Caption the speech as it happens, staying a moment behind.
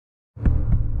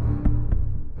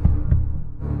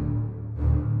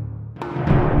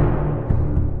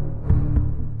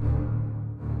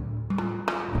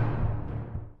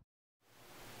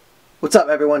What's up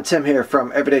everyone, Tim here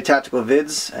from Everyday Tactical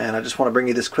Vids, and I just want to bring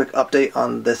you this quick update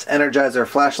on this Energizer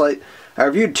flashlight. I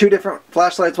reviewed two different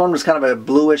flashlights. One was kind of a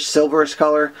bluish silverish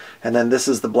color, and then this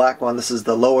is the black one. This is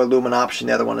the lower lumen option,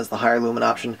 the other one is the higher lumen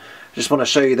option. I just want to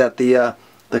show you that the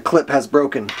clip has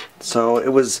broken. So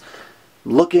it was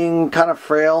looking kind of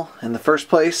frail in the first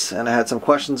place, and I had some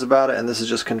questions about it, and this is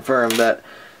just confirmed that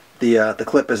the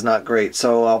clip is not great.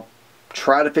 So I'll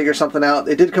try to figure something out.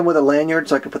 It did come with a lanyard,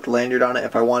 so I could put the lanyard on it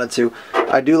if I wanted to.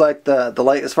 I do like the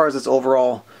light. As far as its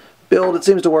overall build, it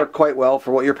seems to work quite well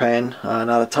for what you're paying.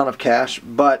 Not a ton of cash,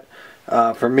 but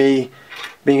for me,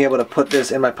 being able to put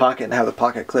this in my pocket and have the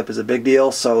pocket clip is a big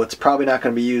deal, so it's probably not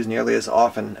going to be used nearly as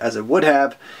often as it would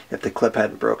have if the clip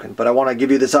hadn't broken. But I want to give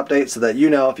you this update so that you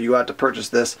know if you go out to purchase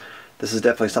this, this is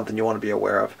definitely something you want to be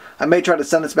aware of. I may try to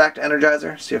send this back to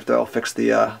Energizer, see if they'll fix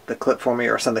the clip for me,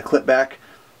 or send the clip back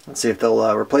and see if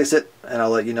they'll replace it, and I'll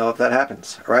let you know if that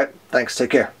happens. Alright, thanks, take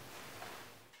care.